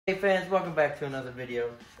Hey fans, welcome back to another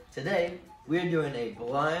video. Today, we're doing a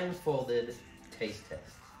blindfolded taste test.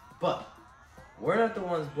 But, we're not the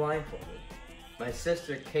ones blindfolded. My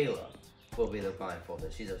sister Kayla will be the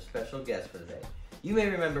blindfolded. She's a special guest for today. You may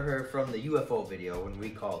remember her from the UFO video when we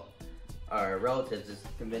called our relatives to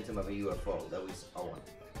convince them of a UFO that we saw one.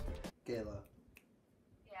 Kayla.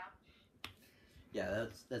 Yeah,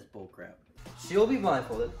 that's bullcrap. She'll be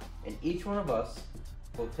blindfolded, and each one of us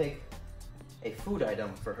will pick a food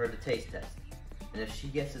item for her to taste test. And if she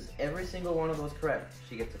guesses every single one of those correct,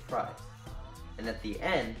 she gets a prize. And at the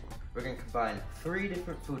end, we're gonna combine 3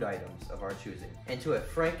 different food items of our choosing into a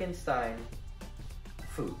Frankenstein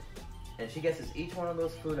food. And if she guesses each one of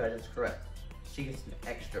those food items correct, she gets an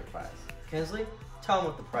extra prize. Kinsley, tell them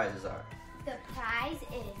what the prizes are. The prize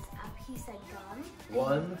is a piece of gum.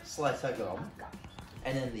 1 slice of gum.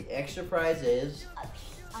 And then the extra prize is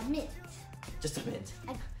a mint. Just a mint.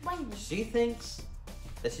 One mint. She thinks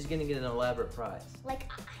that she's gonna get an elaborate prize. Like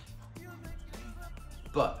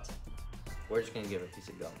but we're just gonna give her a piece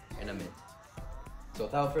of gum and a mint. So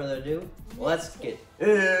without further ado, let's get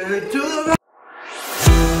into the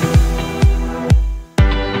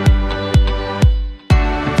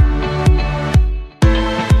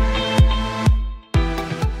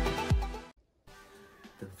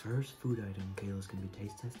The first food item Kayla's gonna be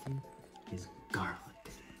taste testing is garlic.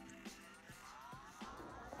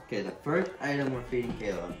 Okay, the first item we're feeding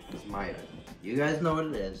Kayla is my item. You guys know what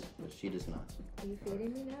it is, but she does not. Are you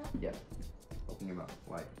feeding me now? Yeah. Open your mouth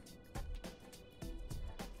wide.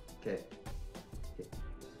 Okay.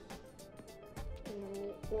 I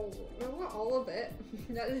want all of it.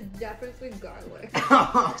 That is definitely garlic. Do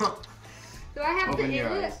I have Open to eat your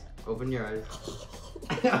it? eyes. Open your eyes.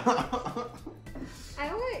 I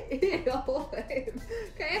don't want to eat it all the way.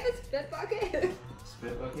 Can I have a spit bucket?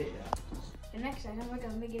 Spit bucket, yeah. The next item we're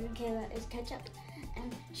going to be giving Kayla is ketchup,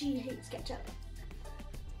 and she hates ketchup.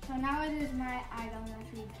 So now it is my item to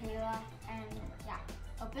feed Kayla, and yeah,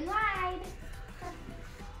 open wide.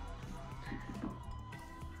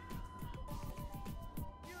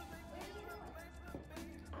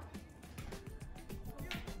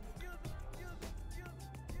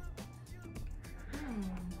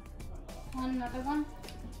 Want another one?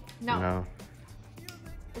 No.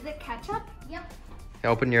 Is it ketchup? Yep.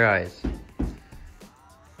 Open your eyes.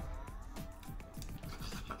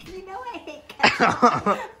 You know I hate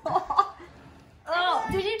ketchup. Oh,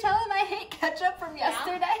 did you tell him I hate ketchup from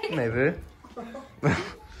yesterday? Maybe.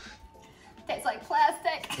 Tastes like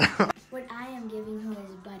plastic. What I am giving her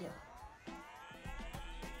is butter.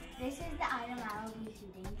 This is the item I will be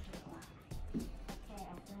feeding Kayla. Okay,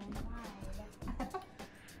 open wide.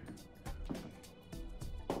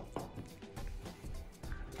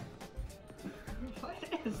 What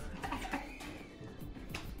is that?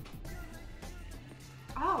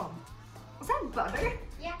 Oh, is that butter?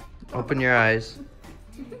 Yeah. Open your eyes.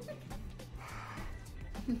 Ew.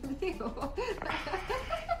 I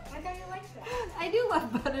thought you liked that. I do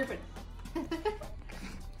love butter, but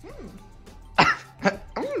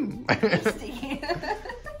tasty.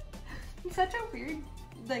 It's such a weird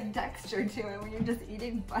texture to it when you're just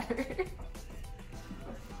eating butter. The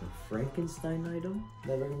Frankenstein item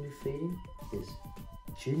that we're going to be feeding is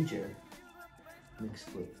ginger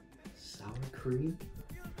mixed with sour cream,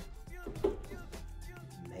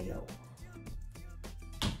 mayo.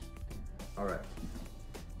 Alright,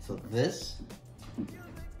 so this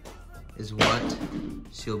is what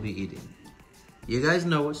she'll be eating. You guys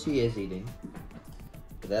know what she is eating,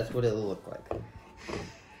 but that's what it'll look like.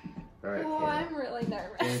 Alright, Oh, Kayla. I'm really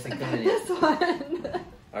nervous It's a about mini. this one.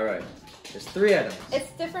 Alright, there's 3 items.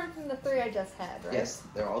 It's different from the 3 I just had, right? Yes,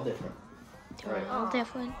 they're all different. Alright, All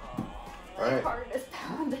different. My Alright. heart is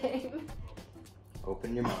pounding.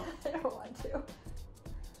 Open your mouth. I don't want to.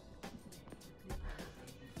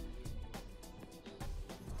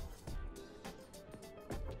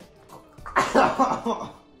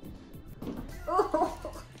 Oh.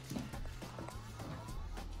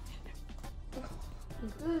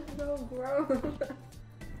 This is so gross.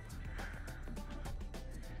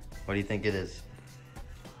 What do you think it is?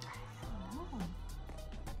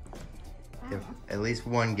 Give at least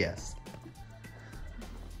one guess.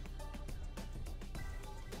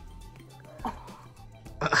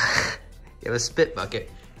 You have a spit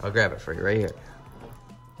bucket. I'll grab it for you right here.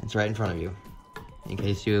 It's right in front of you, in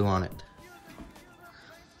case you want it.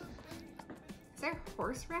 Is there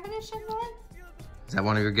horseradish in that? Is that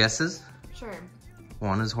one of your guesses? Sure.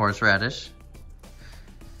 One is horseradish.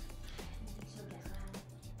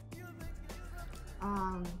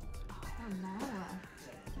 I don't know.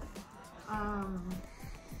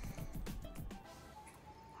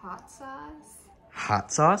 Hot sauce? hot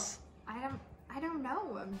sauce. I don't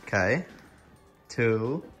know. Okay.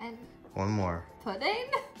 2. And 1 more. pudding?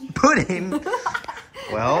 Pudding?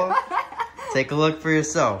 Well, take a look for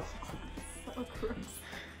yourself. So gross.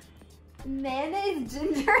 Mayonnaise,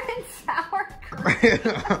 ginger, and sour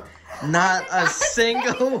cream. Not a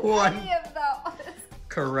single one Any of those.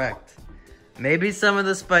 correct. Maybe some of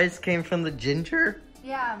the spice came from the ginger,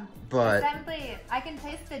 Yeah. but Simply, I can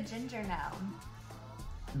taste the ginger now.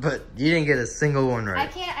 you didn't get a single one right.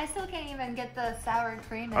 I still can't even get the sour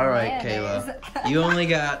cream and All right, mayonnaise. Kayla. You only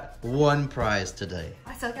got 1 prize today.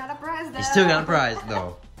 I still got a prize though. You still got a prize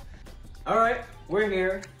though. All right, we're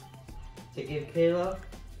here to give Kayla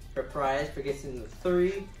her prize for guessing the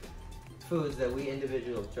 3 foods that we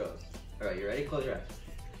individually chose. All right, you ready? Close your eyes.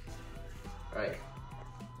 All right.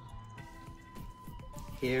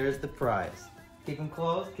 Here's the prize. Keep them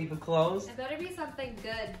closed. Keep them closed. It better be something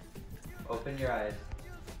good. Open your eyes.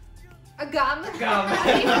 A gum? Gum.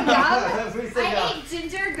 I ate gum? We say gum. I ate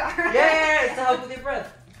ginger garlic. Yeah, it's to help with your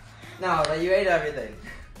breath. Now that you ate everything.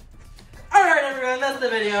 Alright everyone, that's the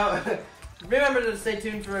video. Remember to stay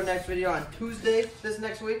tuned for our next video on Tuesday this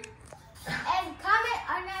next week. And comment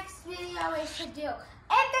our next video we should do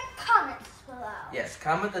in the comments below. Yes,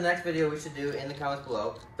 comment the next video we should do in the comments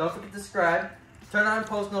below. Don't forget to subscribe, turn on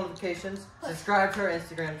post notifications, subscribe to our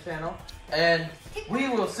Instagram channel, and we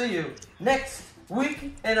will see you next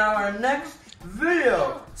week in our next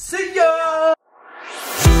video. See ya!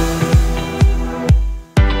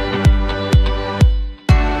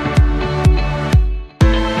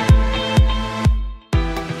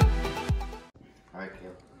 Alright,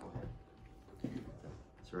 Kayla, go ahead.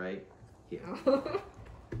 That's right here.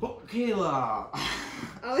 Oh, Kayla!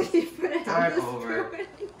 Oh, you put it Start on the over.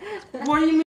 spoon. What do you mean?